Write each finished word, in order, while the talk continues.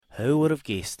Who would have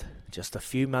guessed just a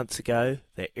few months ago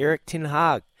that Erik ten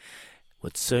Hag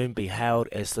would soon be hailed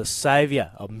as the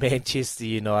saviour of Manchester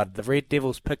United? The Red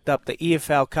Devils picked up the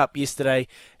EFL Cup yesterday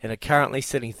and are currently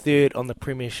sitting third on the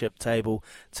Premiership table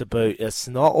to boot. It's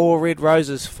not all red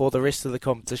roses for the rest of the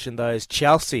competition though, as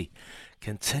Chelsea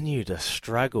continue to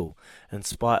struggle in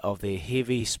spite of their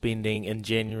heavy spending in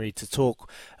January. To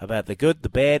talk about the good, the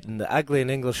bad and the ugly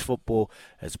in English football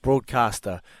is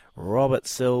broadcaster Robert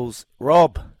Sills.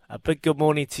 Rob, a big good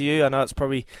morning to you. I know it's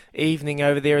probably evening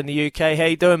over there in the UK. How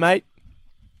you doing, mate?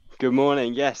 Good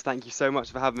morning. Yes, thank you so much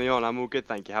for having me on. I'm all good,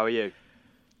 thank you. How are you?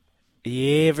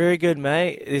 Yeah, very good,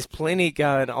 mate. There's plenty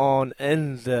going on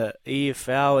in the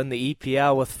EFL and the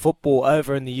EPL with football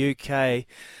over in the UK.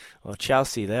 Well,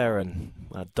 Chelsea, they're in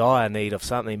a dire need of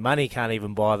something. Money can't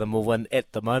even buy them a win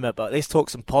at the moment. But let's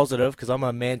talk some positive, because I'm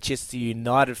a Manchester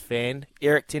United fan.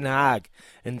 Erik ten Hag,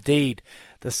 indeed,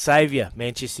 the saviour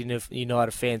Manchester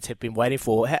United fans have been waiting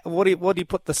for. What do you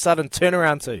put the sudden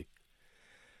turnaround to?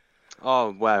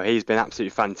 Oh, well, he's been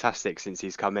absolutely fantastic since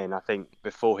he's come in. I think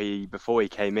before he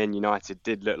came in, United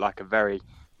did look like a very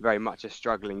much a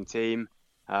struggling team.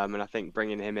 And I think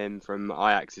bringing him in from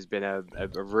Ajax has been a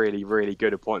really, really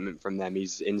good appointment from them.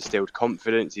 He's instilled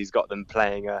confidence. He's got them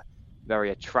playing a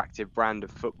very attractive brand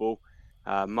of football.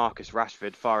 Marcus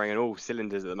Rashford firing on all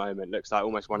cylinders at the moment. Looks like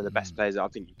almost one of the best players. I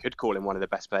think you could call him one of the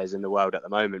best players in the world at the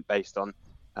moment based on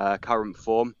current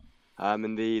form.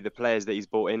 And the players that he's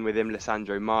brought in with him,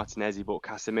 Lisandro Martinez, he brought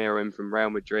Casemiro in from Real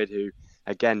Madrid, who,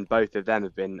 again, both of them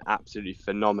have been absolutely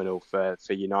phenomenal for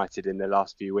United in the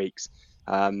last few weeks.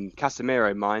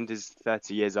 Casemiro, mind, is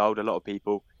 30 years old. A lot of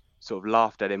people sort of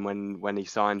laughed at him when he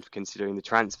signed, considering the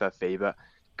transfer fee. But,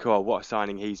 God, what a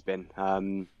signing he's been.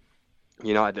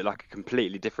 United look like a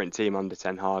completely different team under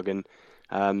Ten Hag. And,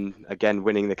 again,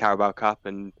 winning the Carabao Cup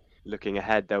and looking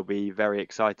ahead, they'll be very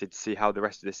excited to see how the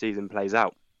rest of the season plays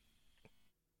out.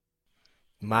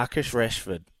 Marcus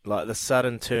Rashford, like the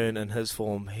sudden turn in his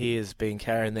form, he has been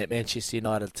carrying that Manchester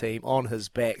United team on his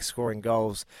back, scoring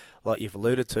goals like you've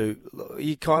alluded to.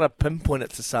 You kind of pinpoint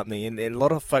it to something, and a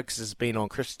lot of focus has been on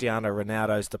Cristiano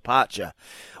Ronaldo's departure,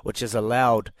 which has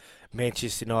allowed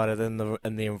Manchester United in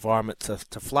the environment to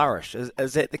flourish.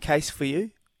 Is that the case for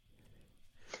you?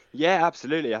 Yeah,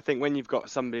 absolutely. I think when you've got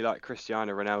somebody like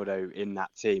Cristiano Ronaldo in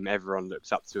that team, everyone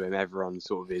looks up to him. Everyone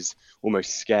sort of is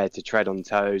almost scared to tread on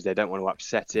toes. They don't want to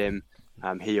upset him.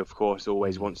 He, of course,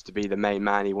 always wants to be the main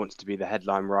man. He wants to be the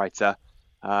headline writer.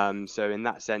 So in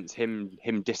that sense, him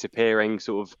disappearing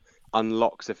sort of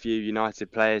unlocks a few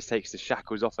United players, takes the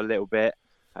shackles off a little bit.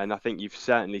 And I think you've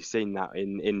certainly seen that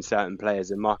in certain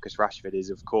players. And Marcus Rashford is,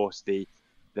 of course, the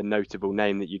notable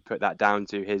name that you'd put that down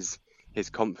to. His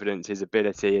confidence, his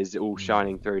ability is all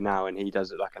shining through now, and he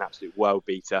does look like an absolute world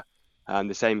beater.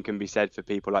 The same can be said for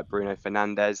people like Bruno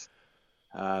Fernandes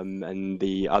and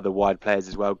the other wide players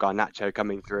as well. Garnacho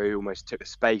coming through almost took the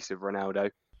space of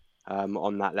Ronaldo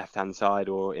on that left-hand side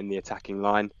or in the attacking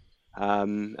line.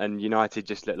 And United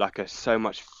just look like so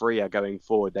much freer going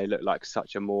forward. They look like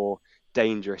such a more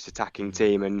dangerous attacking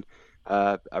team and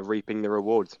are reaping the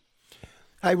rewards.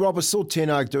 Hey, Rob, I saw Ten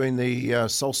Hag doing the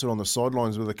salsa on the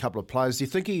sidelines with a couple of players. Do you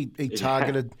think he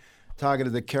targeted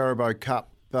the Carabao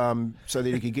Cup so that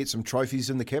he could get some trophies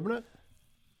in the cabinet?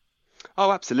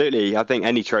 Oh, absolutely. I think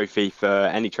any trophy for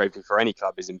any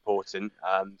club is important.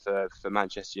 For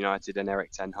Manchester United and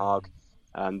Erik ten Hag,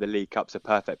 the League Cup's a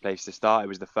perfect place to start. It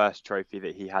was the first trophy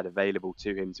that he had available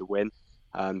to him to win.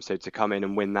 So to come in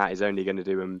and win that is only going to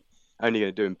do him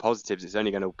positives. It's only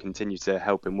going to continue to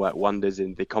help him work wonders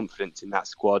in the confidence in that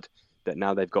squad, that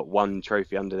now they've got one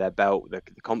trophy under their belt. The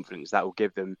confidence that will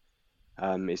give them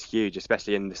is huge,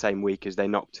 especially in the same week as they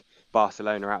knocked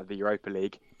Barcelona out of the Europa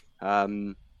League.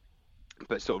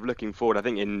 But sort of looking forward, I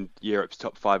think in Europe's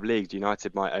top 5 leagues,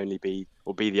 United might be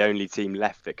the only team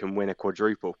left that can win a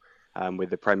quadruple,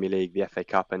 with the Premier League, the FA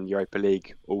Cup and Europa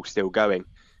League all still going.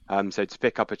 So to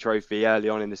pick up a trophy early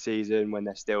on in the season when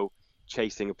they're still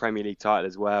chasing a Premier League title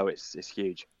as well, it's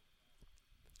huge.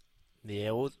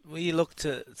 Yeah, well, when you look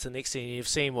to next season, you've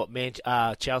seen what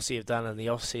Chelsea have done in the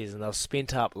off-season. They've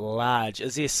spent up large.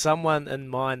 Is there someone in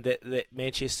mind that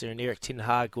Manchester and Erik ten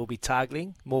Hag will be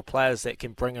targeting? More players that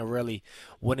can bring a really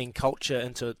winning culture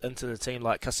into the team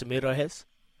like Casemiro has?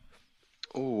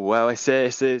 Oh, well, it's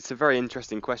a very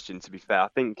interesting question, to be fair. I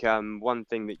think one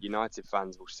thing that United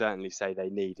fans will certainly say they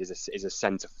need is a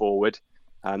centre forward.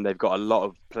 They've got a lot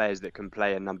of players that can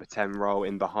play a number 10 role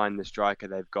in behind the striker.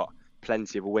 They've got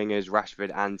plenty of wingers,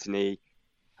 Rashford, Antony,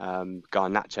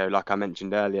 Garnacho, like I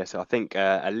mentioned earlier. So I think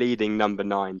a leading number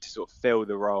 9 to sort of fill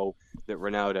the role that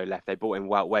Ronaldo left. They brought in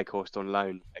Wout Weghorst on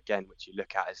loan, again, which you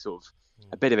look at as sort of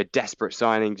a bit of a desperate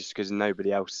signing just because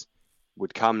nobody else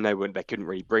would come. They couldn't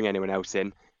really bring anyone else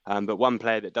in. But one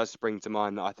player that does spring to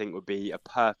mind that I think would be a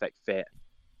perfect fit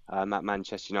at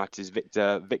Manchester United is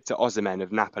Victor Osimhen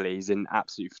of Napoli. He's in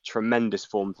absolute tremendous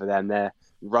form for them. They're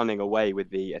running away with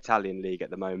the Italian league at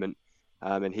the moment.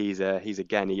 And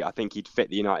I think he'd fit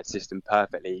the United system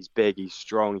perfectly. He's big, he's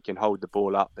strong, he can hold the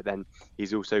ball up, but then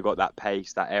he's also got that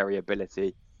pace, that area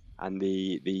ability, and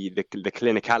the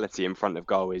clinicality in front of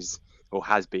goal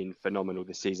has been phenomenal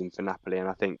this season for Napoli. And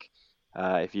I think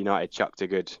if United chucked a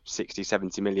good 60,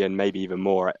 70 million, maybe even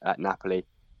more at Napoli,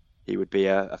 he would be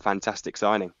a fantastic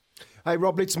signing. Hey,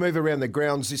 Rob, let's move around the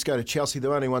grounds. Let's go to Chelsea. They've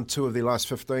only won 2 of their last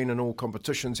 15 in all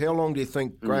competitions. How long do you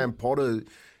think Graham Potter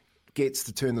gets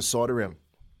to turn the side around?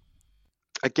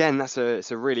 Again, it's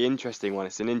a really interesting one.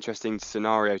 It's an interesting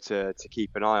scenario to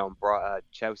keep an eye on.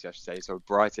 Chelsea, I should say. So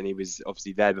Brighton, he was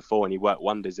obviously there before and he worked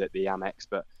wonders at the Amex,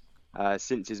 but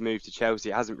since his move to Chelsea,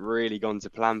 it hasn't really gone to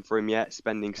plan for him yet,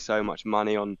 spending so much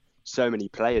money on so many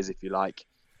players, if you like.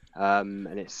 And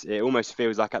it almost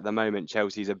feels like at the moment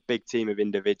Chelsea's a big team of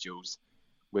individuals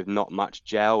with not much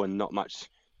gel and not much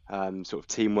sort of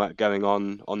teamwork going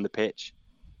on the pitch.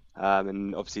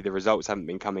 And obviously the results haven't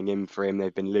been coming in for him.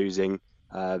 They've been losing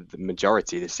the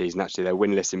majority this season. Actually, they're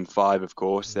winless in 5, of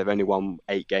course. They've only won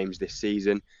 8 games this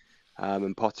season.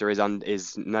 And Potter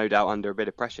is no doubt under a bit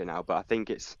of pressure now. But I think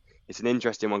it's an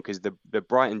interesting one because the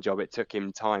Brighton job, it took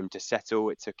him time to settle.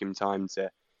 It took him time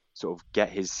to sort of get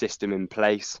his system in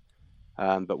place.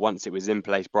 But once it was in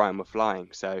place, Brighton were flying.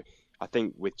 So I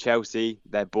think with Chelsea,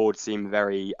 their board seem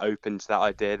very open to that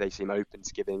idea. They seem open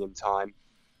to giving him time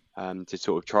to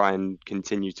sort of try and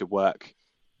continue to work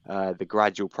the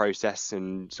gradual process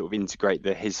and sort of integrate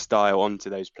his style onto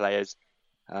those players.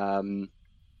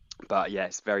 But yeah,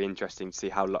 it's very interesting to see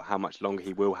how much longer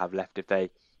he will have left if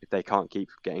they can't keep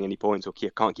getting any points or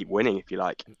can't keep winning, if you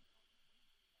like.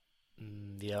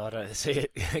 Yeah, I don't see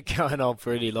it going on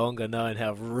for any longer, knowing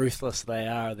how ruthless they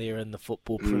are there in the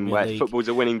Football Premier League. Football's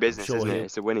a winning business, isn't it?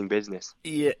 It's a winning business.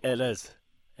 Yeah, it is.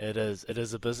 It is. It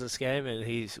is a business game,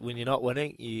 and when you're not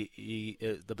winning,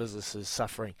 the business is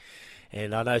suffering.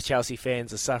 And I know Chelsea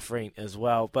fans are suffering as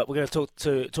well. But we're going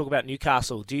to talk about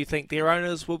Newcastle. Do you think their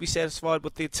owners will be satisfied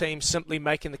with their team simply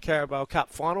making the Carabao Cup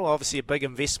final? Obviously, a big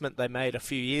investment they made a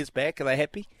few years back. Are they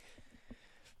happy?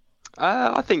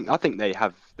 I think they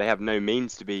have no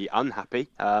means to be unhappy.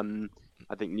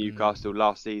 I think Newcastle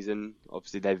last season,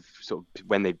 obviously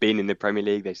when they've been in the Premier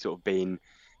League, they've sort of been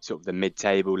sort of the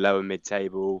mid-table, lower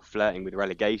mid-table, flirting with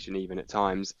relegation even at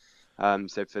times.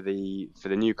 So for the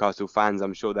Newcastle fans,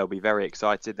 I'm sure they'll be very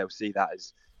excited. They'll see that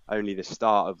as only the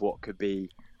start of what could be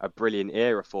a brilliant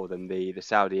era for them. The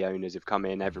Saudi owners have come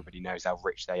in. Everybody knows how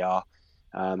rich they are,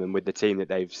 and with the team that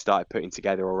they've started putting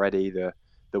together already,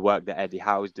 the work that Eddie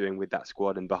Howe's doing with that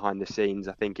squad and behind the scenes,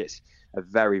 I think it's a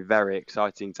very, very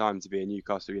exciting time to be a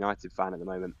Newcastle United fan at the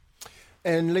moment.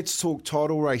 And let's talk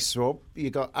title race, Rob. You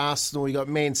got Arsenal, you got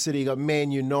Man City, you got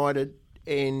Man United,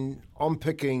 and I'm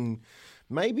picking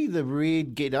maybe the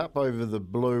red get up over the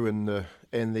blue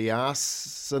and the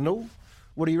Arsenal.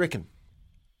 What do you reckon?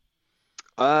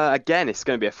 Again, it's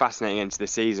going to be a fascinating end to the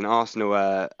season. Arsenal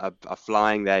are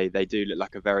flying. They do look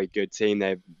like a very good team.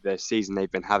 The season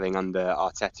they've been having under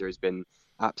Arteta has been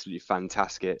absolutely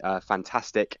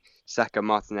fantastic. Saka,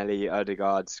 Martinelli,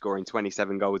 Odegaard scoring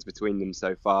 27 goals between them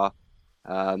so far.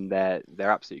 They're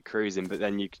absolutely cruising. But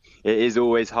then it is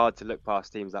always hard to look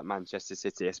past teams like Manchester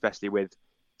City, especially with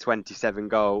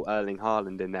 27-goal Erling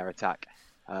Haaland in their attack.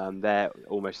 They're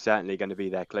almost certainly going to be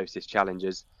their closest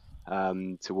challengers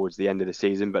towards the end of the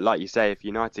season. But like you say, if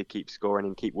United keep scoring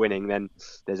and keep winning, then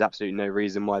there's absolutely no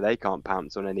reason why they can't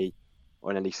pounce on any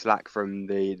slack from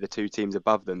the 2 teams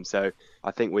above them. So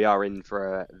I think we are in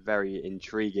for a very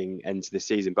intriguing end to the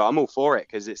season. But I'm all for it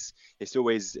because it's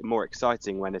always more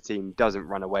exciting when a team doesn't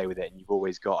run away with it, and you've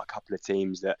always got a couple of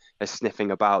teams that are sniffing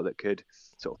about that could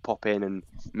sort of pop in and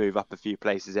move up a few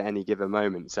places at any given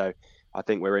moment. So I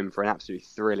think we're in for an absolutely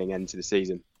thrilling end to the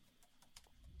season.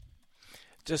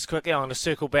 Just quickly, I want to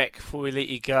circle back before we let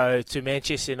you go to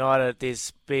Manchester United.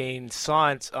 There's been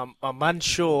signs, I'm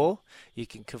unsure, you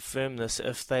can confirm this,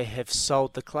 if they have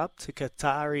sold the club to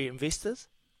Qatari investors?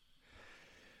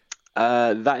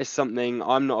 That is something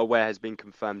I'm not aware has been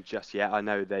confirmed just yet. I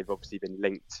know they've obviously been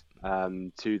linked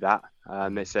to that.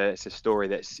 It's a story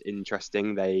that's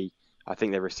interesting. I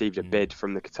think they received a bid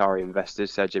from the Qatari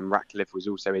investors. Sir Jim Ratcliffe was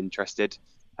also interested.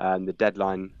 The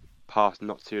deadline passed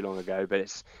not too long ago, but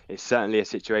it's certainly a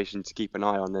situation to keep an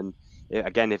eye on. And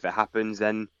again, if it happens,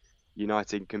 then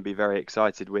United can be very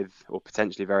excited with, or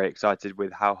potentially very excited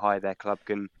with, how high their club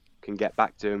can get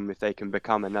back to them if they can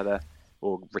become another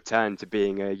or return to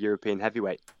being a European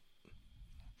heavyweight.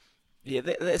 Yeah,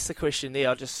 that's the question there.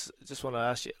 I just want to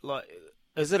ask you, like,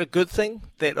 is it a good thing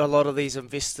that a lot of these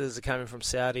investors are coming from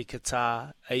Saudi,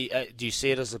 Qatar? Do you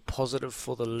see it as a positive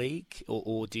for the league,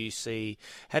 or do you see,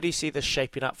 how do you see this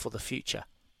shaping up for the future?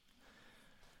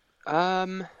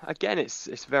 Again,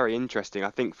 it's very interesting. I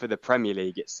think for the Premier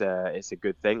League, it's a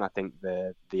good thing. I think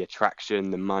the attraction,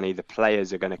 the money, the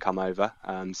players are going to come over.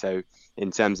 So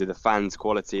in terms of the fans'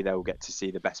 quality, they'll get to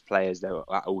see the best players there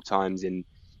at all times in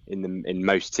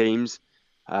most teams.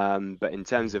 But in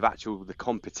terms of the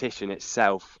competition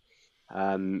itself,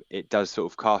 it does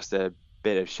sort of cast a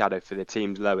bit of shadow for the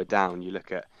teams lower down. You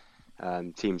look at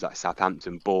teams like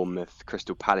Southampton, Bournemouth,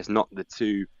 Crystal Palace, not the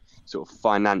two sort of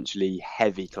financially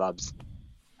heavy clubs,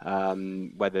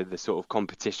 whether the sort of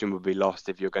competition would be lost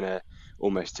if you're going to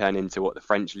almost turn into what the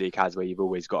French league has, where you've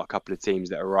always got a couple of teams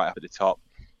that are right up at the top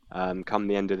come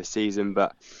the end of the season.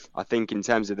 But I think in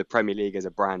terms of the Premier League as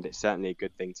a brand, it's certainly a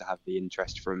good thing to have the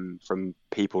interest from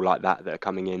people like that are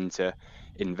coming in to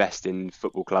invest in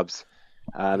football clubs.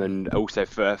 And also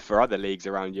for other leagues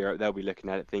around Europe, they'll be looking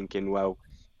at it thinking, well,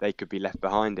 they could be left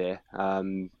behind here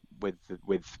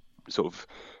with sort of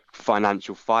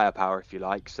financial firepower, if you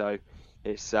like. So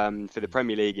it's for the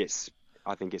Premier League,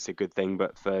 I think it's a good thing,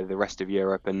 but for the rest of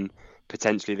Europe and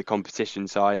potentially the competition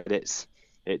side,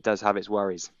 it does have its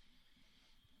worries.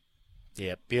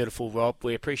 Yeah, beautiful, Rob.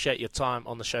 We appreciate your time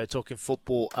on the show talking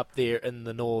football up there in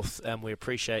the north, and we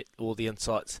appreciate all the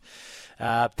insights.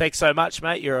 Thanks so much,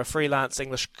 mate. You're a freelance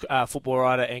English football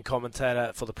writer and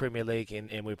commentator for the Premier League,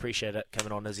 and we appreciate it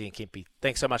coming on, Izzy and Kempy.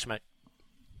 Thanks so much, mate.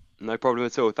 No problem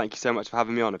at all. Thank you so much for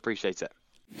having me on. Appreciate it.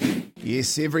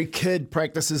 Yes, every kid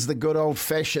practices the good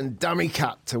old-fashioned dummy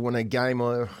cut to win a game.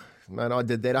 Man, I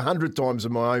did that 100 times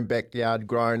in my own backyard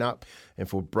growing up. And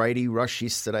for Brady Rush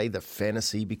yesterday, the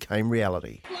fantasy became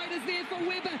reality. Floaters there for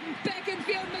Webber. Back in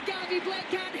field, McGarvey Black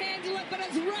can't handle it, but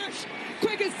it's Rush.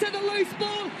 Quickest to the loose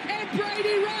ball, and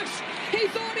Brady Rush. He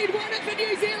thought he'd won it for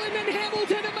New Zealand and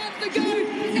Hamilton a month ago,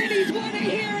 and he's won it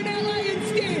here in LA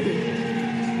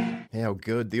instead. How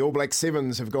good. The All Black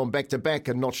Sevens have gone back-to-back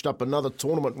and notched up another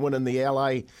tournament win in the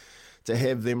LA to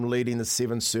have them leading the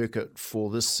Sevens circuit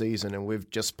for this season, and we've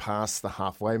just passed the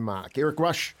halfway mark. Eric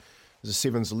Rush is a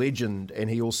Sevens legend, and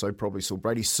he also probably saw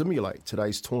Brady simulate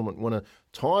today's tournament winner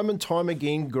time and time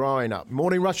again growing up.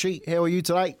 Morning, Rushy. How are you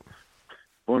today?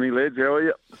 Morning, lads. How are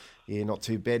you? Yeah, not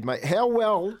too bad, mate. How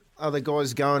well are the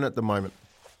guys going at the moment?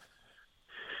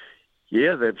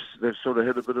 Yeah, they've sort of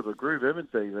hit a bit of a groove,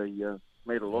 haven't they? They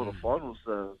made a lot of finals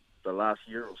the last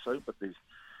year or so, but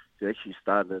they're actually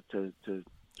starting to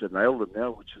nail them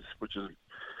now, which is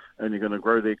only going to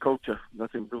grow their culture.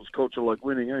 Nothing builds culture like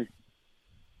winning, eh?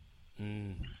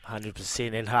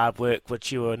 100% and hard work,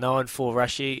 which you were known for,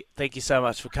 Rushy. Thank you so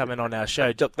much for coming on our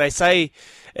show. Look, they say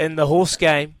in the horse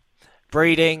game,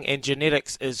 breeding and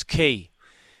genetics is key.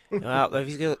 Well,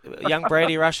 young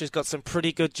Brady Rush has got some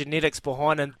pretty good genetics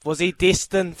behind him. Was he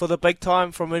destined for the big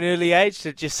time from an early age?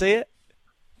 Did you see it?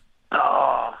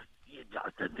 Oh, yeah, I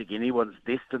don't think anyone's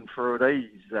destined for it.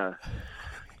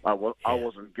 I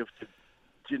wasn't gifted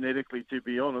genetically, to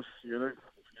be honest. You know, if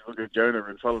you look at Jonah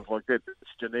and fellas like that,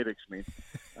 it's genetics, man.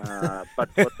 But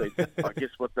I guess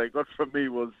what they got from me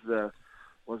was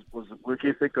work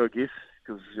ethic, I guess,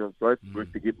 because I both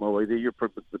worked to get my way there. You're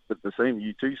probably the same,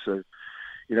 you too. So,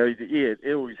 you know, yeah,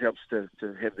 it always helps to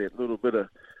have that little bit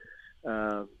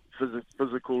of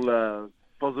physical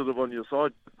positive on your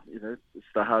side. You know, it's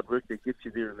the hard work that gets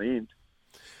you there in the end.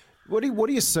 What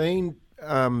are you seeing,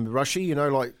 Rushy? You know,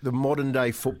 like the modern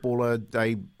day footballer,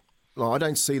 I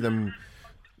don't see them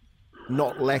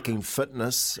not lacking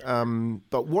fitness.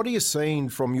 But what are you seeing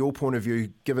from your point of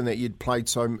view, given that you'd played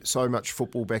so much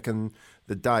football back in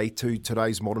the day, to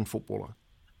today's modern footballer?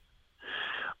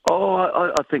 Oh,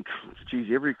 I think, geez,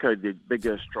 every code they're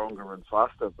bigger, stronger, and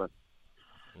faster, but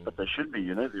they should be.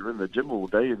 You know, they're in the gym all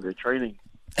day and they're training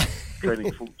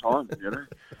full time. You know,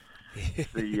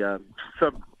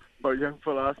 my young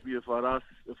fella asked me if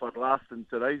I'd last in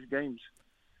today's games,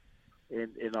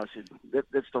 and I said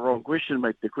that's the wrong question,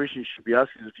 mate. The question you should be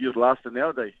asking is if you'd last in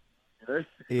our day. You know,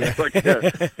 yeah. Like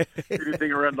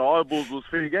anything around the eyeballs was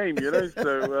fair game. You know,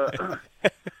 so.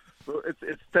 Well,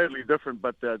 it's totally different,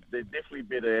 but they're definitely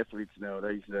better athletes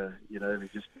nowadays. You know, they're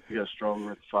just bigger, stronger,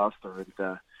 and faster.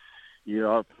 And you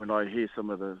know, when I hear some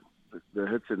of the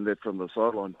hits in that from the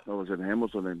sideline, I was in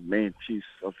Hamilton, and man,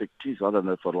 I think, I don't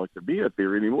know if I'd like to be out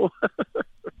there anymore.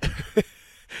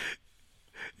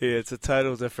 Yeah, it's a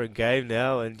total different game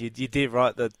now, and you did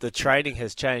right. The training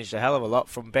has changed a hell of a lot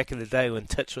from back in the day when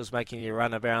Titch was making you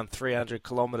run around 300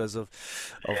 kilometres of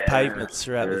pavements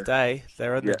throughout the day.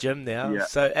 They're in the gym now. Yeah.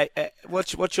 So,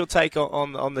 what's your take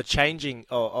on the changing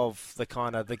of the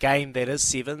kind of the game that is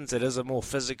sevens? It is a more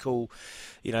physical,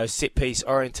 set piece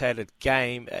orientated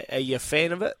game. Are you a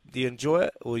fan of it? Do you enjoy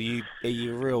it, or are you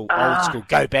real old school?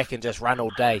 Go back and just run all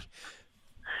day.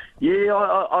 Yeah,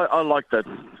 I like that.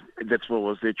 That's what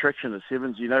was the attraction of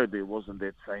sevens. There wasn't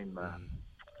that same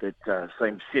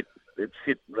same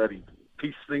set bloody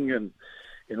piece thing and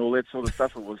all that sort of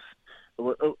stuff. It was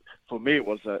for me. It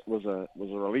was a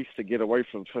release to get away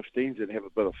from 15s and have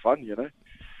a bit of fun.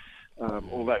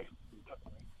 Although,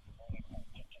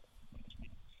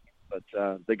 but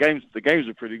the games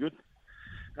are pretty good.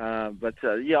 I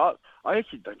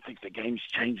actually don't think the game's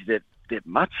changed that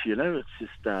much. It's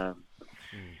just.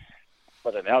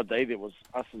 But in our day, there was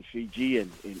us and Fiji,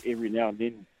 and every now and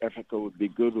then Africa would be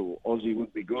good, or Aussie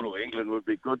would be good, or England would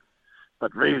be good.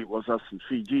 But really, it was us and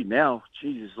Fiji. Now,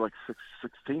 geez, it's like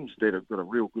six teams that have got a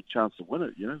real good chance to win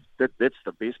it. That's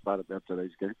the best part about today's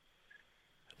game.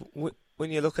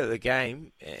 When you look at the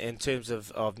game in terms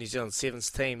of New Zealand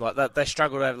Sevens team, like they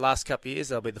struggled over the last couple of years.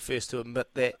 They'll be the first to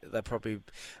admit that. They've probably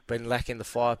been lacking the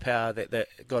firepower that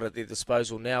got at their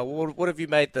disposal now. What have you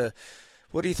made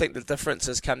What do you think the difference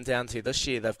has come down to this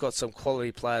year? They've got some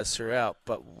quality players throughout,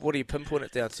 but what do you pinpoint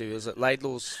it down to? Is it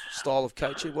Laidlaw's style of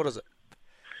coaching? What is it?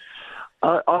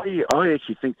 I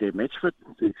actually think they're match fit.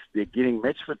 They're getting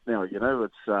match fit now.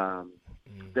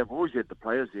 They've always had the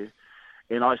players there,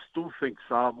 and I still think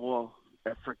Samoa,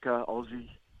 Africa, Aussie,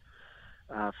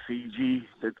 Fiji.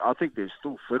 I think they're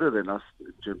still fitter than us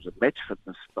in terms of match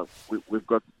fitness. But we've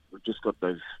just got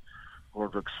those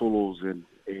Roderick Solos and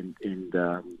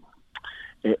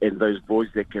those boys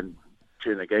that can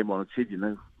turn the game on its head,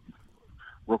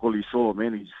 Rockoli Solo,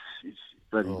 man, he's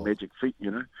bloody magic feet,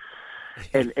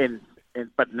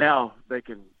 But now they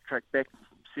can track back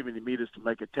 70 metres to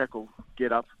make a tackle,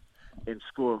 get up, and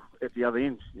score at the other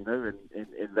end, and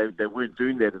they weren't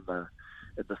doing that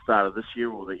at the start of this year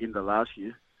or the end of last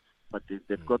year, but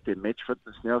they've got their match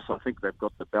fitness now, so I think they've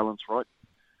got the balance right.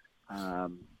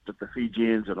 But the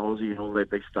Fijians and Aussie and all that,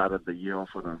 they started the year off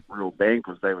on a real bang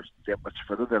because they were that much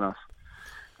fitter than us.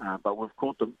 But we've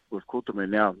caught them,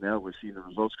 and now we're seeing the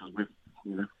results because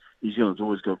New Zealand's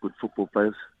always got good football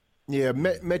players. Yeah,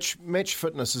 match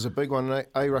fitness is a big one,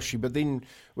 Rushy. But then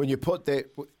when you put that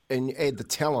and you add the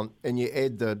talent and you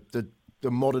add the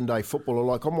modern day footballer,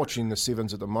 like I'm watching the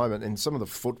Sevens at the moment, and some of the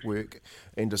footwork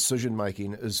and decision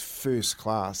making is first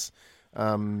class.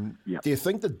 Do you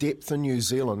think the depth in New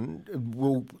Zealand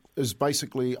is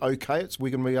basically okay? We're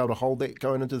going to be able to hold that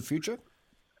going into the future?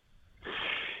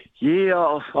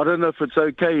 Yeah, I don't know if it's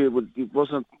okay. It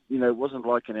wasn't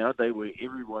like in our day where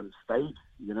everyone stayed.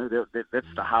 That's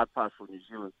the hard part for New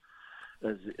Zealand.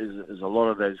 Is a lot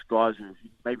of those guys who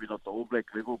maybe not the All Black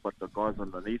level, but the guys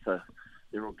underneath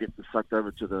they're all getting sucked over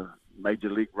to the Major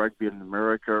League Rugby in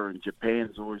America, and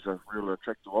Japan's always a real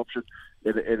attractive option.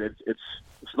 And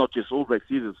it's not just All Blacks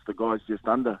either, it's the guys just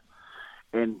under.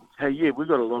 And hey, yeah, we've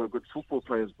got a lot of good football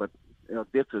players, but our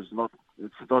depth is not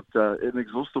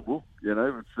inexhaustible.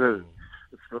 It's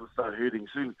got to start hurting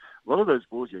soon. A lot of those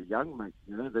boys are young, mate.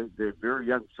 They're very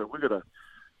young. So we've got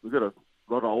a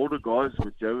lot of older guys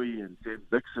with Joey and Sam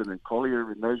Dixon and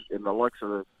Collier and the likes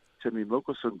of Timmy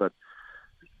Milkerson, but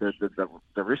the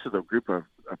rest of the group are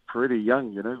pretty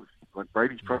young, Like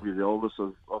Brady's probably the oldest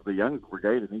of the young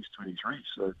brigade, and he's 23.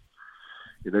 So,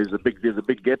 there's a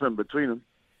big gap in between them,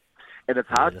 and it's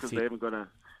hard because they haven't got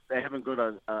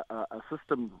a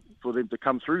system for them to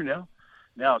come through now.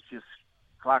 Now it's just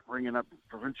Clark ringing up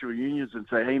provincial unions and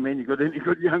say, "Hey man, you got any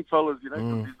good young fellas?" 'Cause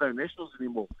there's no nationals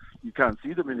anymore. You can't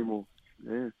see them anymore.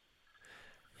 Yeah.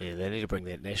 Yeah, they need to bring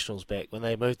that nationals back. When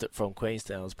they moved it from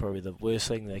Queenstown, it was probably the worst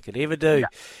thing they could ever do. Yeah.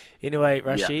 Anyway,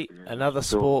 Rushy, another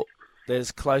sport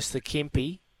that's close to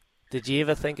Kempi. Did you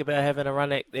ever think about having a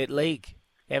run at that league,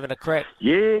 having a crack?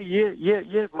 Yeah.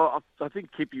 Well, I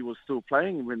think Kempi was still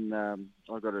playing when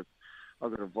I got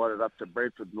invited up to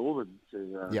Bradford Northern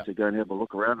to go and have a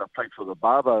look around. I played for the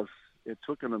Barbars at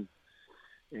Twickenham,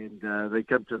 and they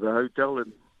came to the hotel,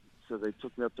 and so they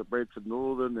took me up to Bradford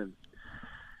Northern,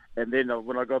 and then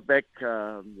when I got back,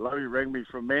 Lowy rang me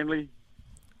from Manly,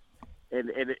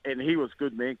 and he was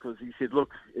good, man, because he said,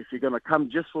 look, if you're going to come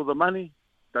just for the money,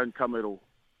 don't come at all.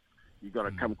 You got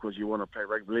to come because you want to play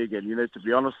rugby league. And, to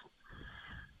be honest,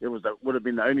 would have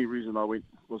been the only reason I went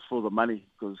was for the money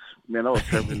because, man, I was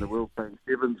traveling the world playing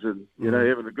sevens and,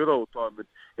 having a good old time.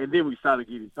 And then we started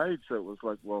getting paid, so it was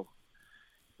like, well,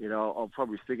 I'll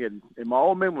probably stick it. And my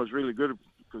old man was really good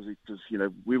because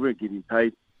we weren't getting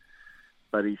paid.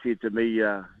 But he said to me,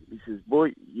 he says,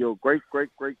 boy, your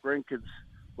great-great-great-grandkids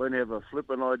won't have a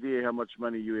flipping idea how much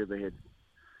money you ever had.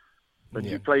 But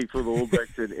you played for the All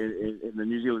Blacks in the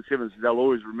New Zealand Sevens, they'll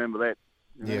always remember that.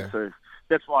 So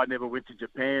that's why I never went to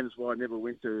Japan. That's why I never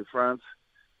went to France.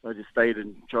 I just stayed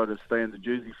and tried to stay in the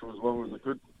jersey for as long as I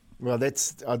could. Well,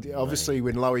 that's obviously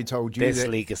when Lowy told you that's that.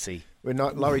 legacy. When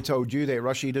Lowy told you that,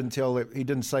 Rush, he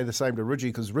didn't say the same to Ridgie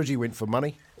because Ridgie went for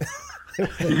money.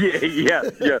 yeah.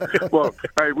 Well,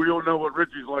 hey, we all know what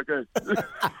Reggie's like, eh?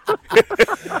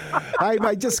 Hey,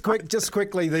 mate, just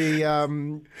quickly, the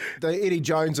Eddie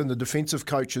Jones and the defensive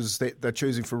coaches that they're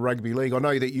choosing for rugby league. I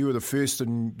know that you were the first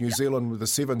in New Zealand with the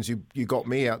Sevens. You got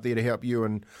me out there to help you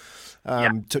and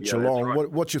Titch along.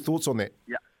 Right. What's your thoughts on that?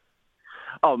 Yeah.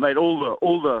 Oh, mate, all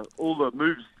the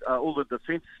moves, all the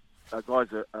defence guys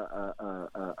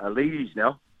are leaders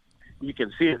now. You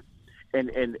can see it.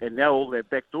 And now all that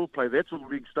backdoor play, that's all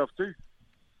league stuff too.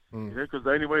 Because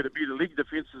the only way to beat a league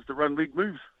defence is to run league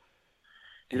moves.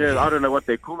 I don't know what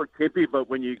they call it, Kepi, but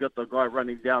when you got the guy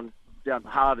running down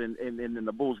hard and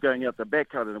the ball's going out the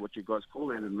back, I don't know what you guys call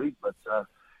that in league, but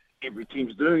every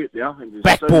team's doing it now, and there's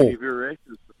back so ball. many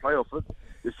variations to play off it.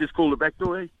 It's just called a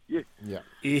backdoor, eh? Yeah.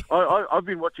 I've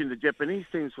been watching the Japanese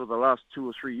teams for the last 2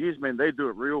 or 3 years, man. They do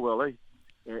it real well, eh?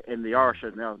 And the Irish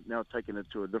are now taking it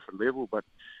to a different level, but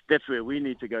that's where we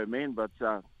need to go, man. But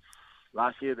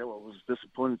last year, that was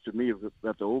disappointing to me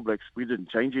about the All Blacks. We didn't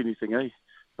change anything, eh?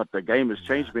 But the game has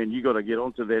changed, man. You got to get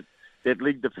onto that. That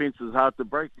league defence is hard to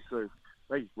break, so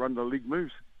they run the league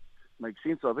moves. Makes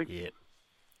sense, I think. Yeah.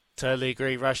 Totally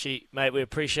agree, Rushy. Mate, we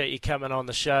appreciate you coming on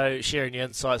the show, sharing your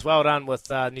insights. Well done with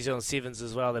New Zealand Sevens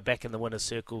as well. They're back in the winner's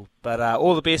circle. But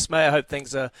all the best, mate. I hope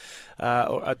things are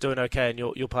doing okay in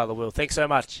your part of the world. Thanks so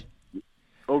much.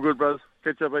 All good, brothers.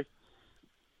 Catch up, eh?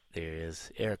 There he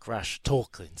is, Eric Rush,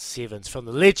 talking Sevens from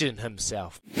the legend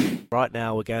himself. Right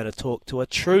now we're going to talk to a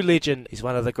true legend. He's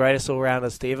one of the greatest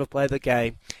all-rounders to ever play the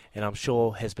game, and I'm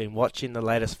sure has been watching the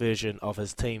latest version of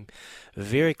his team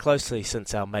very closely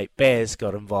since our mate Baz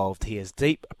got involved. He has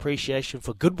deep appreciation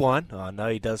for good wine, I know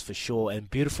he does for sure, and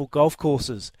beautiful golf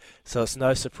courses, so it's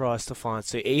no surprise to find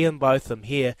Sir Ian Botham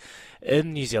here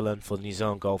in New Zealand for the New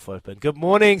Zealand Golf Open. Good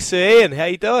morning, Sir Ian. How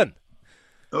you doing?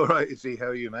 All right, Izzy. How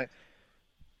are you, mate?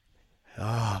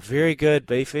 Oh, very good,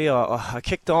 Beefy. I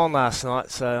kicked on last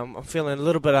night, so I'm feeling a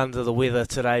little bit under the weather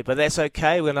today, but that's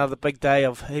okay. We're another big day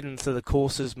of heading to the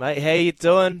courses, mate. How you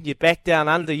doing? You're back down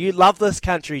under. You love this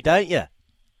country, don't you?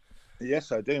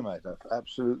 Yes, I do, mate. I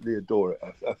absolutely adore it.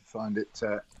 I find it.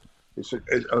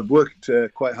 I've worked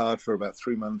quite hard for about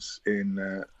 3 months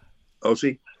in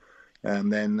Aussie, and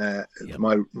then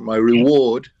my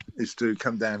reward is to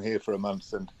come down here for a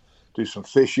month and do some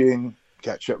fishing,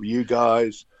 catch up with you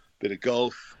guys. Bit of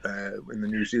golf in the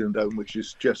New Zealand Open, which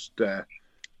is just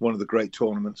one of the great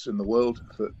tournaments in the world,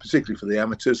 particularly for the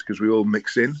amateurs, because we all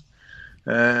mix in.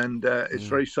 And it's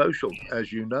very social,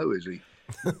 as you know, Izzy.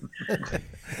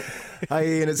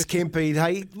 Hey, Ian, it's Kempy.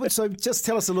 Hey, so just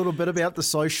tell us a little bit about the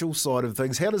social side of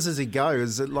things. How does Izzy go?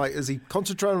 Is he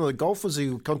concentrating on the golf, or is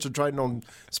he concentrating on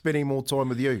spending more time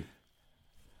with you?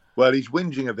 Well, he's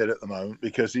whinging a bit at the moment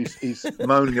because he's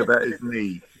moaning about his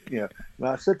knee. Yeah. And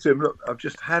I said to him, look, I've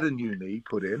just had a new knee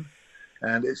put in,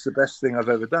 and it's the best thing I've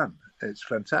ever done. It's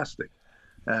fantastic.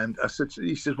 And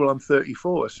he says, well, I'm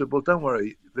 34. I said, well, don't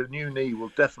worry. The new knee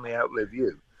will definitely outlive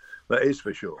you. That is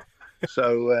for sure.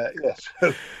 So,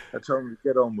 so I told him to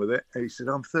get on with it. And he said,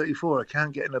 I'm 34. I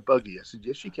can't get in a buggy. I said,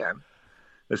 yes, you can,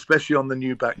 especially on the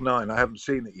new back nine. I haven't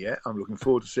seen it yet. I'm looking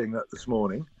forward to seeing that this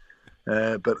morning.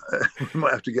 But we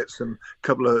might have to get some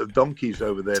couple of donkeys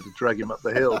over there to drag him up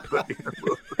the hill. But,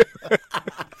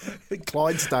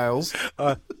 Clydesdales.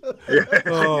 The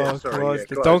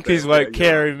donkeys won't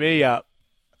carry me up.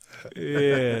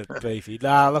 Yeah, Beefy.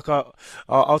 Nah, look,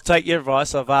 I'll take your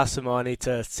advice. I've asked Hermione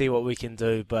to see what we can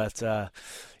do, but like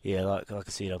I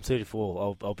said, I'm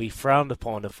 34. I'll be frowned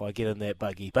upon if I get in that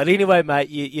buggy. But anyway, mate,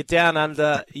 you're down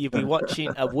under. You'll be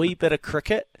watching a wee bit of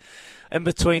cricket in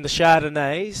between the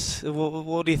Chardonnays.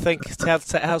 What do you think?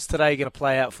 How's today going to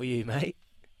play out for you, mate?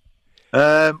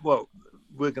 Well,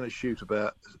 we're going to shoot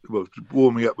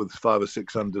warming up with 5 or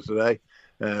 6 under today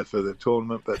for the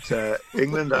tournament. But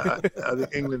England, I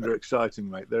think England are exciting,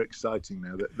 mate. They're exciting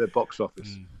now. They're box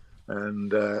office.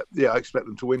 And, I expect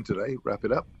them to win today, wrap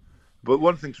it up. But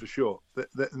one thing's for sure,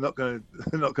 they're not going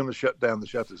to shut down the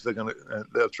shutters.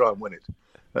 They'll try and win it.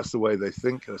 That's the way they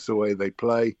think. That's the way they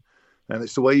play. And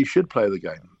it's the way you should play the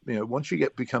game. Once you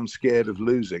become scared of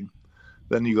losing,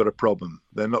 then you've got a problem.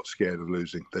 They're not scared of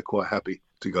losing. They're quite happy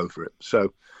to go for it.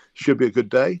 So should be a good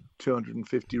day,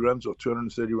 250 runs or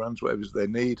 230 runs, whatever they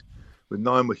need, with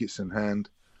 9 wickets in hand.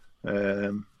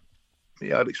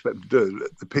 I'd expect them to do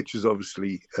it. The pitch is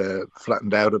obviously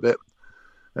flattened out a bit,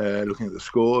 looking at the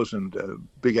scores, and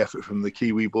big effort from the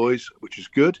Kiwi boys, which is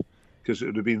good, because it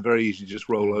would have been very easy to just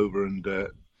roll over and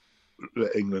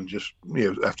let England just,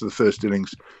 after the first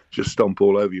innings, just stomp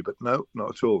all over you. But no, not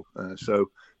at all. So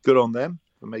good on them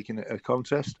for making it a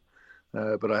contest.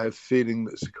 But I have a feeling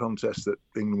that it's a contest that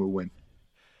England will win.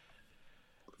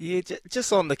 Yeah,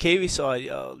 just on the Kiwi side,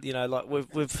 like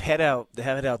we've had our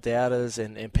doubters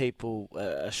and people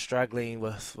are struggling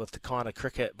with the kind of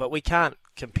cricket, but we can't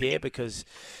compare because,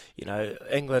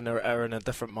 England are in a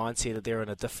different mindset. They're in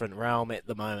a different realm at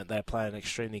the moment. They're playing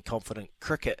extremely confident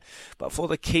cricket. But for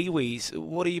the Kiwis,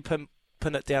 what do you pin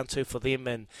it down to for them,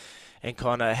 and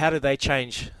kind of how do they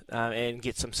change and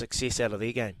get some success out of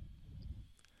their game?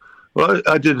 Well,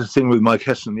 I did a thing with Mike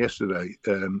Hesson yesterday,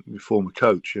 former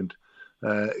coach, and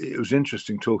it was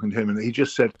interesting talking to him, and he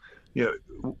just said,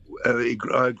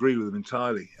 I agree with him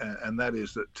entirely, and that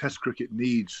is that Test cricket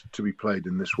needs to be played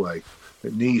in this way.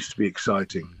 It needs to be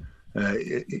exciting.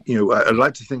 I'd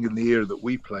like to think in the era that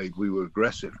we played, we were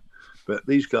aggressive, but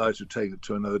these guys have taken it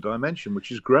to another dimension,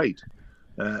 which is great,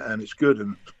 and it's good.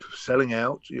 And selling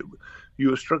out, you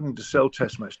were struggling to sell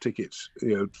Test match tickets,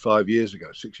 6 years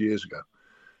ago.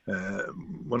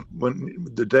 When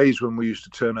the days when we used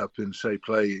to turn up and say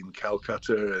play in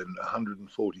Calcutta and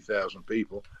 140,000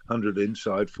 people, 100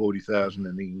 inside, 40,000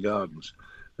 in Eden Gardens,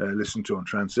 listened to on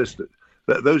transistor,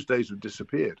 those days have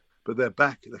disappeared. But they're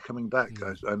back. They're coming back.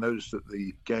 I noticed that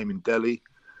the game in Delhi,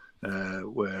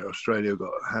 where Australia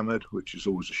got hammered, which is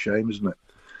always a shame, isn't it?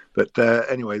 But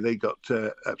anyway, they got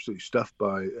absolutely stuffed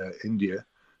by India.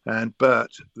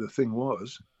 But the thing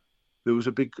was,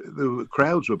 the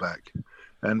crowds were back.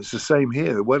 And it's the same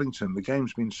here at Wellington. The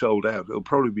game's been sold out. It'll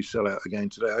probably be sold out again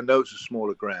today. I know it's a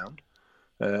smaller ground,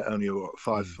 only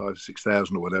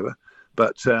 6,000 or whatever.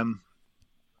 But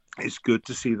it's good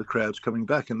to see the crowds coming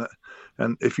back.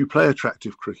 And if you play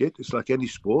attractive cricket, it's like any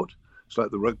sport. It's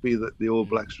like the rugby that the All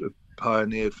Blacks have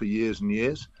pioneered for years and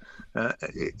years.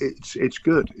 It's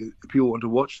good. People want to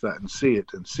watch that and see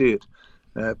it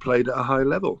played at a high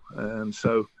level. And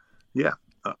so, yeah,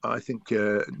 I think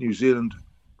New Zealand.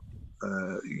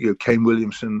 Kane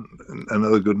Williamson,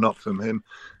 another good knock from him.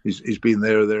 He's been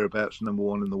there or thereabouts, number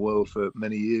one in the world for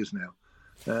many years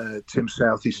now. Tim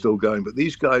South, he's still going. But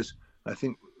these guys, I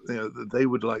think, they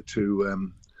would like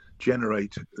to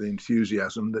generate the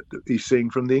enthusiasm that he's seeing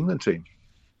from the England team.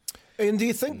 And do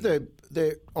you think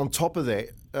that on top of that,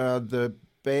 the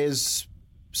Baz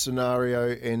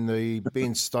scenario and the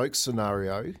Ben Stokes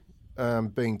scenario,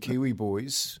 being Kiwi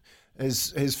boys,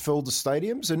 has filled the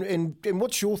stadiums? And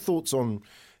what's your thoughts on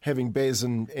having Baz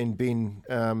and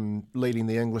Ben leading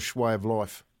the English way of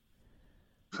life?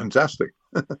 Fantastic.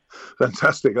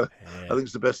 Fantastic. I think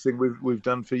it's the best thing we've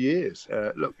done for years.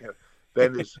 Look,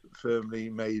 Ben has firmly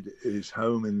made his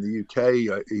home in the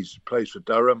UK. He plays for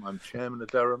Durham. I'm chairman of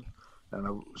Durham, and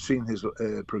I've seen his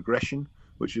progression,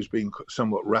 which has been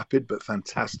somewhat rapid but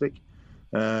fantastic.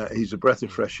 He's a breath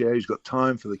of fresh air. He's got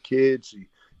time for the kids.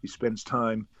 He spends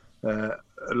time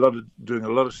doing a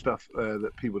lot of stuff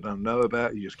that people don't know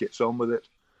about. He just gets on with it.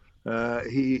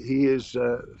 He is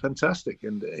fantastic,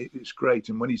 and it's great.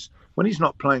 And when he's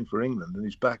not playing for England and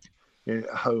he's back at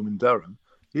home in Durham,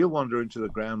 he'll wander into the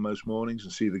ground most mornings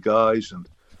and see the guys. And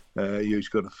he's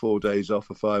got 4 days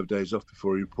off or 5 days off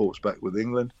before he reports back with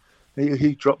England.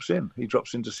 He drops in. He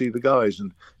drops in to see the guys,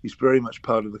 and he's very much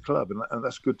part of the club, and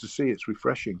that's good to see. It's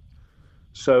refreshing.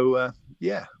 So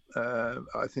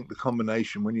I think the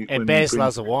combination when Baz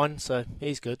loves a wine, so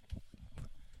he's good.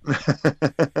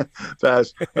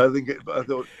 Baz, I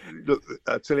thought, look,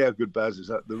 I'll tell you how good Baz is.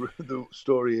 The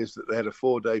story is that they had a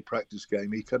 4-day practice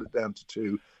game. He cut it down to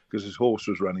 2 because his horse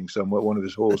was running somewhere, one of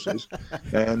his horses,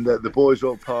 and the boys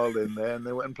all piled in there, and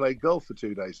they went and played golf for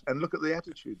 2 days. And look at the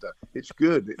attitude, though. It's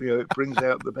good. It brings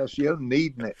out the best. You don't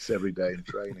need nets every day in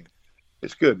training.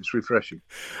 It's good. It's refreshing.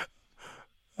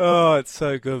 Oh, it's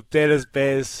so good. That is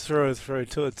Baz through and through,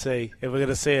 to a T. And we're going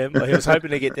to see him. He was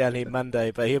hoping to get down here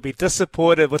Monday, but he'll be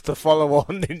disappointed with the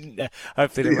follow-on. And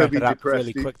hopefully he'll wrap it up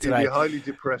really quick today. He'll be highly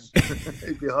depressed.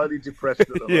 He'd be highly depressed at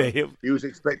the moment. He was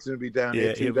expecting to be down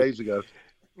here 2 days ago.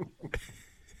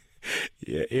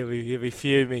 Yeah, he'll be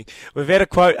fuming. We've had a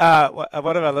quote.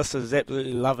 One of our listeners is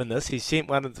absolutely loving this. He sent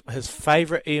one of his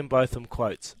favourite Ian Botham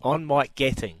quotes on Mike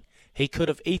Gatting. He could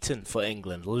have eaten for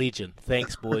England. Legend.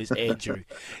 Thanks, boys. Andrew.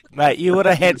 Mate, you would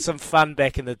have had some fun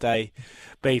back in the day,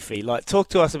 Beefy. Like, talk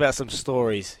to us about some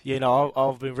stories. You know,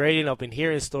 I've been reading, I've been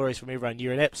hearing stories from everyone.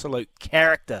 You're an absolute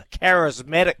character.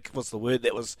 Charismatic was the word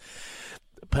that was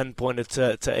pinpointed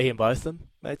to Ian Botham.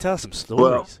 Mate, tell us some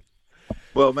stories.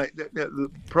 Well, mate,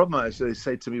 the problem is they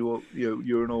say to me, well,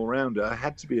 you're an all-rounder. I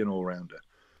had to be an all-rounder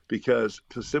because,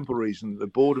 for the simple reason, the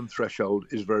boredom threshold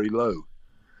is very low.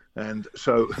 And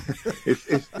so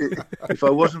if I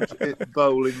wasn't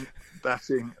bowling,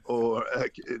 batting, or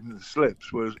in the slips,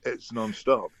 it's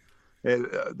non-stop.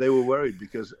 They were worried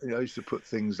because I used to put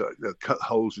things like cut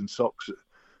holes in socks.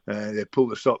 They pull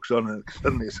the socks on and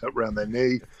suddenly it's up around their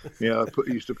knee. I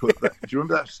used to put that. Do you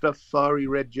remember that stuff, Fiery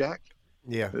Red Jack?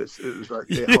 Yeah, it was like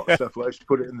hot stuff. I used to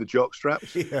put it in the jock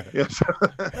straps. Yeah.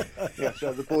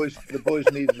 So the boys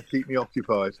needed to keep me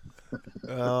occupied.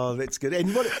 Oh, that's good.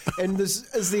 And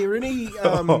is there any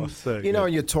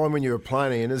in your time when you were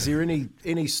playing, and is there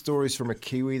any stories from a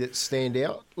Kiwi that stand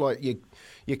out? Like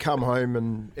you come home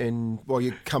and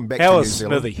you come back to New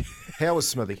Zealand. Smithy? How was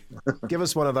Smithy? Give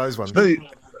us one of those ones.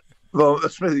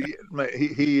 Smithy, mate,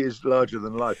 he is larger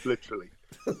than life, literally.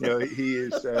 He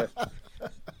is.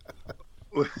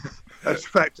 As a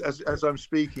fact, as I'm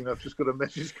speaking, I've just got a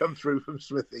message come through from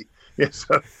Smithy. Yes,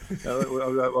 I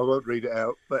won't read it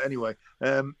out. But anyway,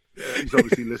 he's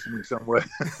obviously listening somewhere.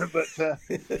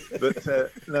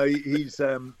 but no, he's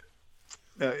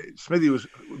Smithy was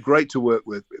great to work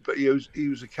with. But he was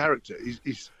a character.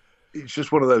 He's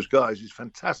just one of those guys. He's a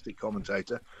fantastic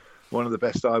commentator, one of the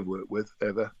best I've worked with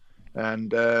ever.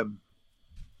 And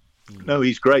no,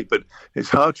 he's great. But it's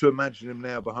hard to imagine him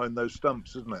now behind those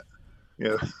stumps, isn't it?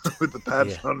 With the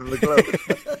pads on and the gloves.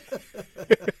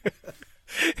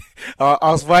 I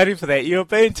was waiting for that. You're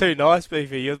being too nice,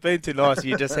 Beefy. You're being too nice.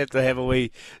 You just have to have a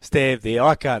wee stab there.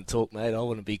 I can't talk, mate. I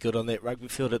wouldn't be good on that rugby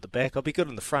field at the back. I'll be good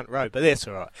on the front row, but that's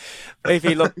all right.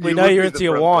 Beefy, look, we know you're into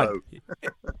your wine.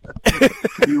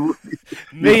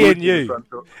 Me and you.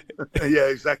 Yeah,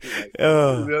 exactly, mate.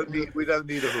 Oh. We don't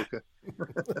need a hooker.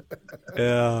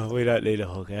 We don't need a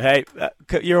hooker. Hey,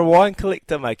 you're a wine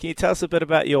collector, mate. Can you tell us a bit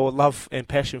about your love and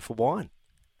passion for wine?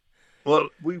 Well,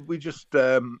 we just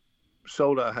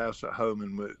sold our house at home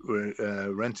and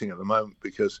we're renting at the moment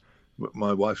because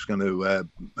my wife's going to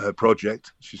her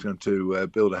project. She's going to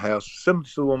build a house similar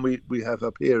to the one we have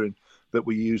up here and that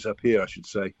we use up here, I should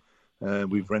say.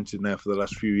 We've rented now for the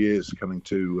last few years, coming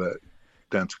to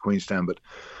down to Queenstown, but.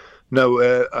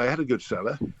 No, I had a good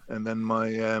cellar, and then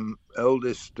my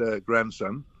eldest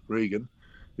grandson, Regan,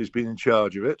 has been in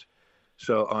charge of it.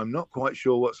 So I'm not quite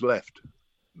sure what's left.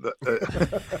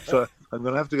 So I'm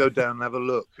going to have to go down and have a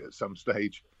look at some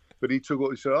stage. But he said,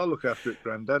 I'll look after it,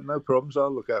 Grandad. No problems,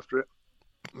 I'll look after it.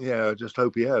 Yeah, I just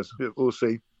hope he has. We'll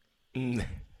see. Hey,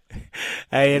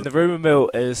 and the rumour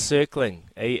mill is circling.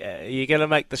 Are you going to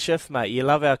make the shift, mate? You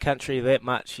love our country that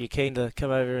much. You're keen to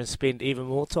come over and spend even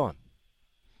more time.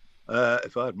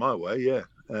 If I had my way, yeah.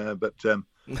 But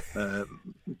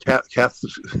Kath,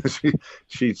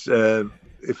 she's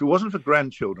if it wasn't for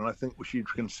grandchildren, I think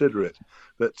she'd consider it.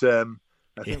 But I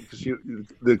think because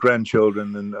the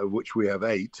grandchildren, and which we have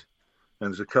 8,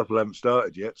 and there's a couple haven't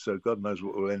started yet, so God knows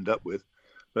what we'll end up with.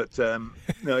 But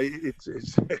no, it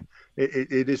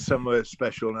is somewhere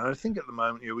special, and I think at the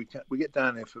moment, we get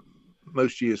down here for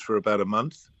most years for about a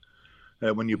month.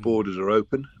 When your borders are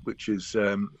open, which is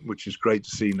great to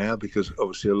see now, because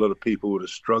obviously a lot of people would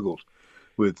have struggled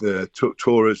with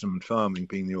tourism and farming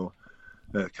being your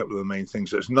couple of the main things.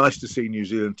 So it's nice to see New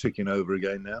Zealand ticking over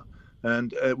again now,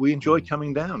 and we enjoy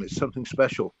coming down. It's something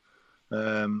special.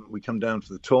 We come down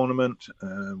for the tournament.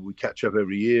 We catch up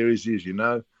every year, as you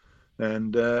know,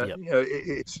 and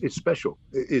it's special.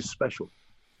 It is special.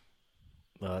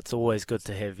 Well, it's always good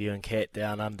to have you and Kat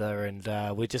down under,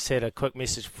 and we just had a quick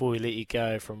message before we let you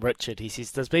go from Richard. He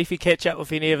says, does Beefy catch up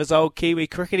with any of his old Kiwi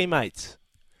cricketing mates?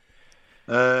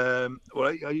 Well,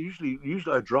 I usually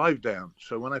I drive down.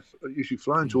 So when I usually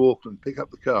fly into Auckland, pick up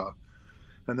the car,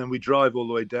 and then we drive all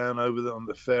the way down on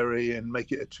the ferry and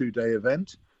make it a 2-day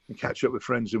event and catch up with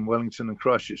friends in Wellington and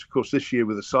Christchurch. Of course, this year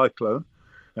with the cyclone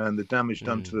and the damage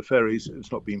done to the ferries,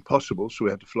 it's not been possible, so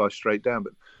we had to fly straight down.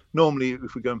 But normally,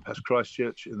 if we're going past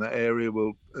Christchurch in that area,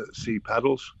 we'll see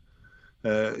Paddles,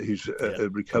 who's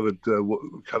recovered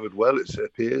well, it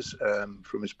appears,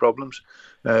 from his problems.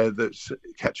 That's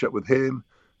catch up with him.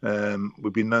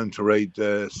 We've been known to raid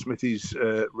Smithy's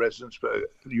residence, but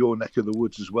your neck of the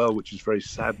woods as well, which is very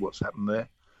sad what's happened there.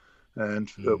 And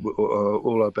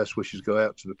all our best wishes go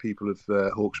out to the people of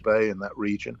Hawke's Bay and that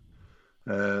region.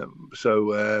 That's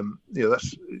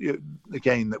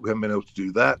again that we haven't been able to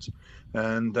do that.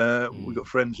 And we've got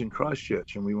friends in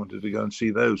Christchurch, and we wanted to go and see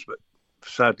those, but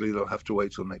sadly they'll have to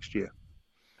wait till next year.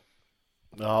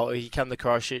 Oh, you come to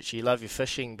Christchurch, you love your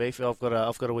fishing, Beefy. I've got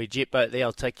a wee jet boat there.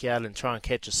 I'll take you out and try and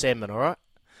catch a salmon, all right?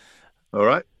 All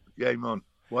right, game on.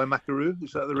 Waimakaroo,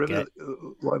 is that the river?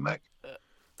 Waimak?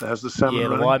 That has the salmon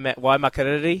running? Yeah, the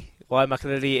Waimakariri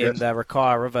Yes. and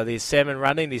Rakaia River. There's salmon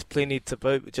running. There's plenty to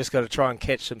boot. We've just got to try and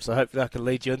catch them, so hopefully I can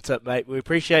lead you into it, mate. We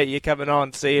appreciate you coming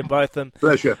on, seeing both of them.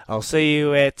 Pleasure. I'll see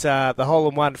you at the Hole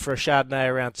in One for a Chardonnay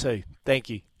around 2. Thank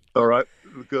you. All right,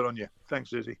 good on you.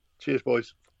 Thanks, Izzy. Cheers,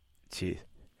 boys. Cheers.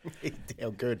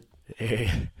 How good.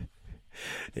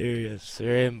 There he is.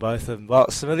 They're in both of them. Well,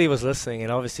 Smithy was listening,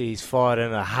 and obviously he's fired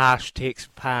in a harsh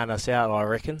text paying us out, I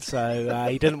reckon. So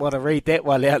he didn't want to read that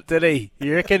one out, did he?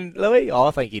 You reckon, Louis? Oh,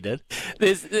 I think he did.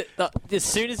 As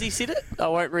soon as he said it, I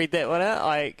won't read that one out.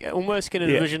 I almost can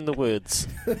envision the words.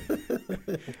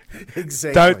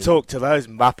 Exactly. Don't talk to those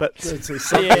Muppets. It's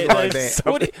something like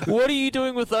that. What are you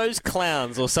doing with those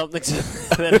clowns or something to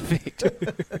that effect?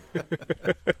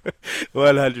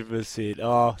 100%.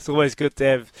 Oh, it's always good to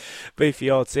have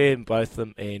Beefy old Sam, both of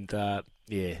them. And,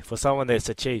 for someone that's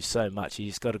achieved so much,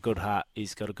 he's got a good heart,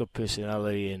 he's got a good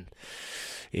personality, and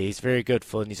he's very good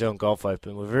for the New Zealand Golf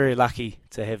Open. We're very lucky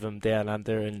to have him down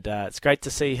under, and it's great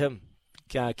to see him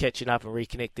catching up and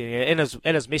reconnecting.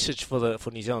 And his message for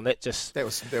New Zealand, that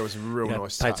was a real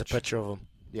nice paints touch. a picture of him.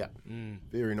 Yeah,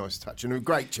 very nice touch. And a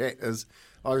great chat.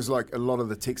 I was like, a lot of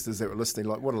the texters that were listening,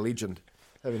 like, what a legend.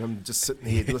 Having him just sitting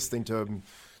here listening to him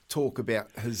talk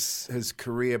about his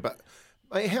career. But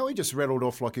how he just rattled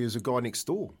off like he was a guy next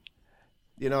door.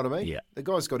 You know what I mean? Yeah. The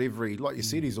guy's got every, like you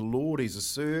said, he's a lord, he's a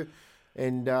sir.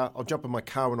 And I'll jump in my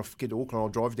car when I get to Auckland, I'll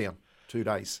drive down 2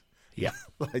 days. Yeah.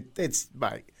 Like,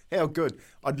 mate, how good.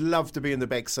 I'd love to be in the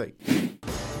back seat. The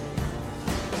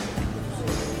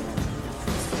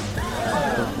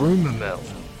Rumour Mill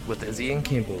with Izzy and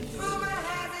Campbell.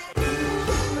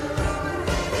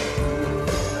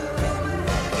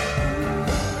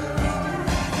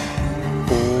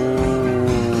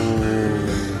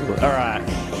 All right,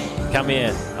 come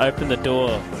here. Open the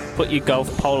door. Put your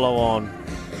golf polo on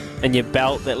and your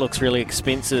belt that looks really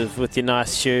expensive with your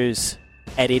nice shoes.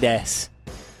 Adidas.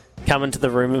 Come into the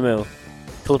Rumour Mill.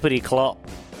 Clippity clop.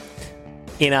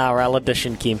 NRL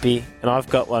edition, Kempy. And I've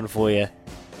got one for you.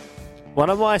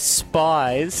 One of my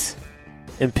spies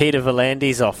in Peter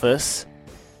Volandi's office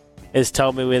has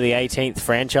told me where the 18th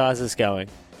franchise is going.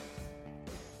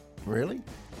 Really?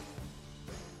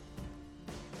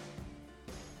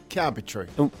 Can't be true.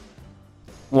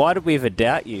 Why did we ever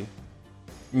doubt you?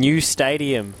 New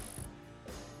stadium.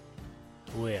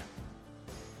 Where?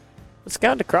 It's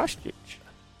going to Christchurch.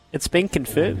 It's been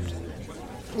confirmed.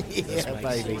 Yeah,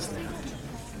 baby.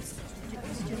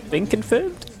 Been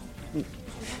confirmed?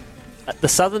 The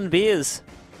Southern Bears.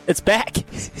 It's back.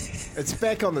 It's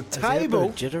back on the Is there a bit table.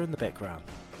 of jitter in the background?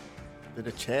 Bit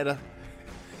of chatter.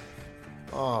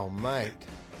 Oh, mate.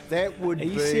 That would Are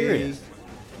you be... serious?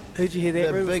 Who'd you hear that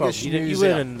The rumor from? biggest You news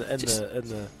weren't out. in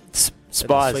the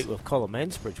Spies. suite with Colin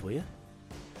Mansbridge, were you?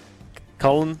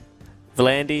 Colin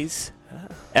Volandis,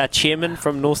 our chairman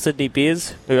from North Sydney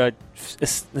Bears,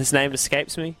 his name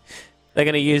escapes me. They're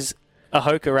going to use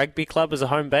Ahoka Rugby Club as a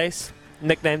home base,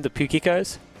 nicknamed the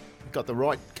Pukikos. Got the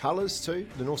right colours too.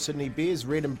 The North Sydney Bears,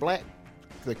 red and black.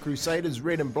 The Crusaders,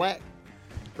 red and black.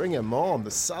 Bring them on,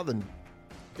 the Southern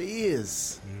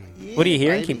Bears. Yeah, What are you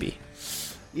hearing, baby. Kimpy?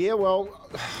 Yeah, well,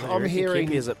 I'm hearing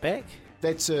Is it back?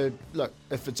 that's look.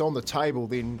 If it's on the table,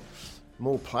 then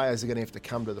more players are going to have to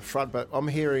come to the front. But I'm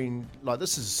hearing like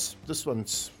this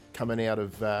one's coming out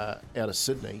of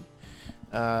Sydney.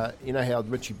 You know how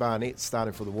Richie Barnett's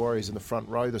starting for the Warriors in the front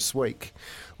row this week?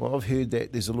 Well, I've heard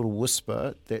that there's a little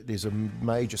whisper that there's a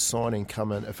major signing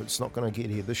coming, if it's not going to get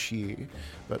here this year,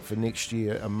 but for next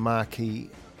year, a marquee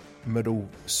middle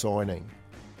signing.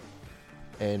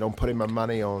 And I'm putting my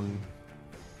money on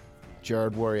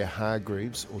Jared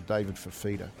Warrior-Hargreaves or David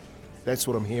Fafita. That's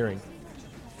what I'm hearing.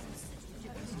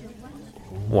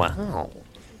 Wow.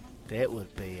 That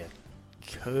would be a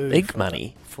coup. Big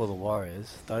money. for the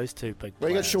Warriors. Those two big Well,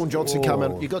 you got players. Sean Johnson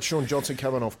coming. Oh. You got Sean Johnson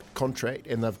coming off contract,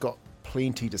 and they've got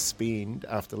plenty to spend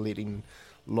after letting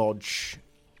Lodge,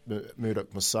 Murdoch,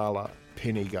 Masala,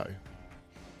 Penny go.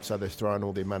 So they're throwing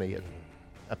all their money at.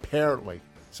 Apparently,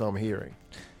 so I'm hearing,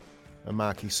 a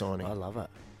marquee signing. I love it.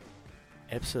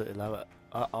 Absolutely love it.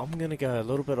 I'm going to go a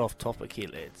little bit off topic here,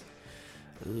 lads.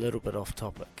 A little bit off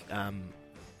topic.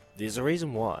 There's a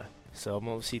reason why. So I'm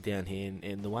obviously down here,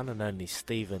 and the one and only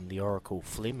Stephen, the Oracle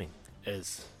Fleming,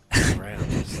 is around.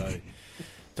 So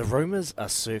the rumours are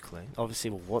circling. Obviously,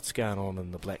 with what's going on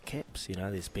in the Black Caps,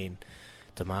 there's been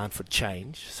demand for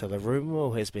change. So the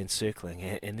rumour has been circling.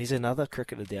 And there's another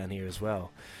cricketer down here as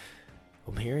well.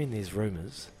 I'm hearing these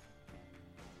rumours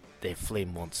that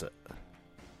Flem wants it.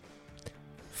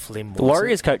 Flem wants The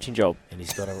Warriors it, coaching job. and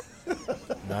he's got a...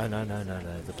 No.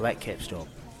 The Black Caps job.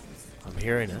 I'm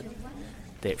hearing it.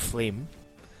 That Flem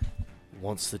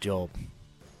wants the job.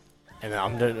 And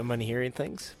I'm only hearing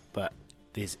things, but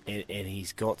and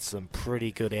he's got some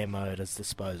pretty good ammo at his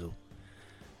disposal.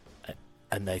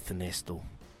 A Nathan Nestle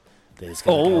that is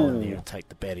going to go in there and take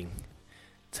the batting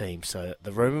team. So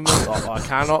the rumour mill, I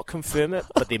cannot confirm it,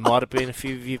 but there might have been a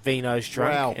few of your vinos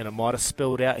drunk, and it might have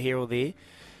spilled out here or there.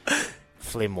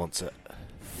 Flem wants it.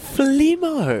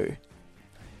 Flemo.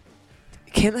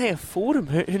 Can they afford him?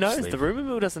 Who knows? Flem. The rumour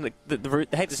mill doesn't. Hey,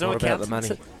 there's no not about the accountants.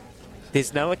 money.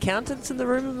 There's no accountants in the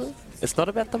rumour mill. It's not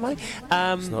about the money.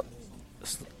 It's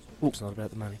not about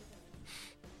the money.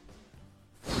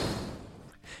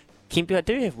 Kempy, I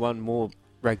do have one more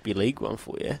rugby league one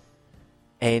for you.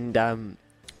 And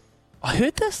I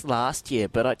heard this last year,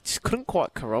 but I just couldn't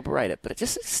quite corroborate it. But it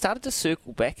just started to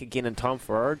circle back again in time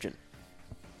for Origin.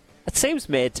 It seems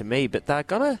mad to me, but they're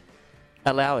going to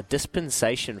allow a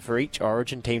dispensation for each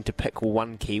Origin team to pick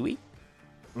one Kiwi.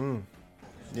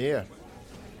 Yeah.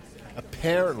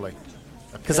 Apparently.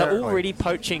 Because they're already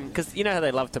poaching, because you know how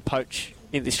they love to poach,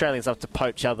 the Australians love to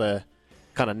poach other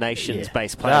kind of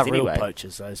nations-based players They're anyway. real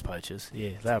poachers, those poachers.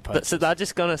 Yeah, they're poachers. But so they're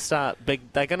just going to start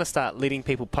they're going to start letting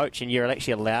people poach, and you're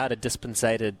actually allowed a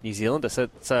dispensated New Zealander.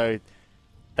 So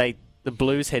the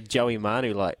Blues had Joey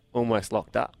Manu almost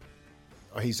locked up.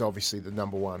 Oh, he's obviously the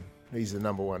number one. He's the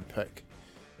number one pick.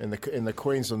 And the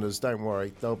Queenslanders, don't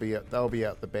worry, they'll be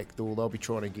out the back door. They'll be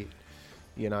trying to get,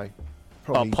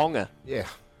 probably. Oh, Ponga. Yeah.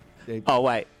 Oh,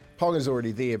 wait. Ponga's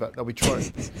already there, but they'll be trying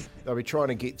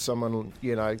to get someone,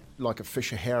 like a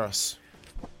Fisher Harris.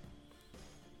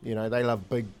 They love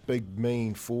big,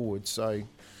 mean forwards. So,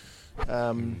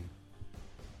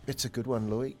 it's a good one,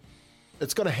 Louis.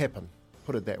 It's going to happen.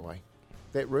 Put it that way.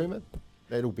 That rumour,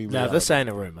 that'll be. No, this ain't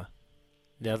a rumour.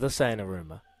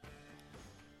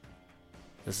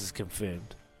 This is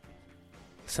confirmed.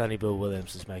 Sonny Bill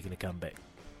Williams is making a comeback.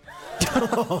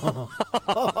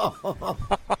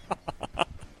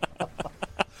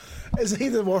 Is he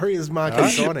the Warriors market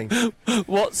signing?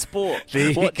 What sport? There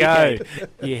you What go. decade?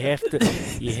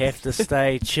 You have to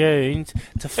stay tuned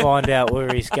to find out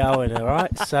where he's going. All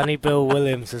right, Sonny Bill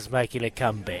Williams is making a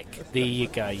comeback. There you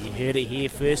go. You heard it here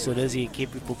first. It is your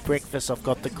chemical breakfast. I've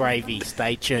got the gravy.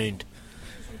 Stay tuned.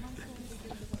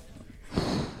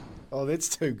 Oh, that's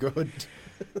too good.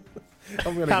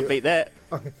 Can't beat that.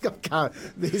 I can't.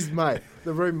 There's, mate.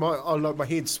 The room, my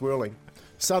head's swirling.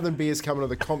 Southern Bears coming to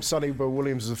the comp. Sonny Bill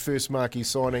Williams is the first marquee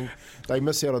signing. They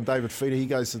miss out on David Feeder. He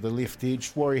goes to the left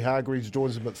edge. Warrie Hargreaves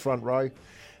joins them at the front row.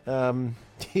 And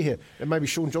maybe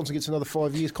Sean Johnson gets another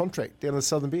 5 years contract down in the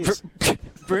Southern Bears.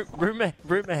 Rumour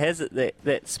has it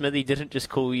that Smithy didn't just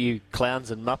call you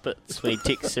clowns and muppets when he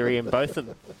texted Siri and both of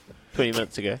them 20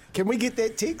 minutes ago. Can we get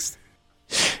that text?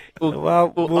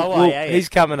 He's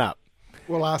coming up.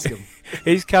 We'll ask him.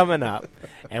 He's coming up,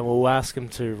 and we'll ask him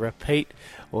to repeat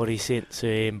what he sent to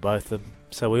him, both of them,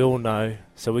 so we all know.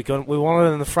 So we want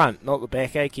it in the front, not the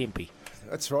back, Kempy?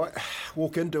 That's right.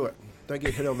 Walk into it. Don't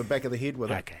get hit on the back of the head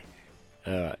with it. Okay.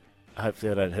 All right.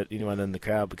 Hopefully I don't hit anyone in the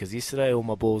crowd, because yesterday all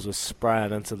my balls were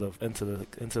spraying into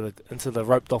the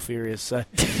roped off areas. So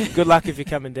good luck if you're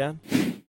coming down.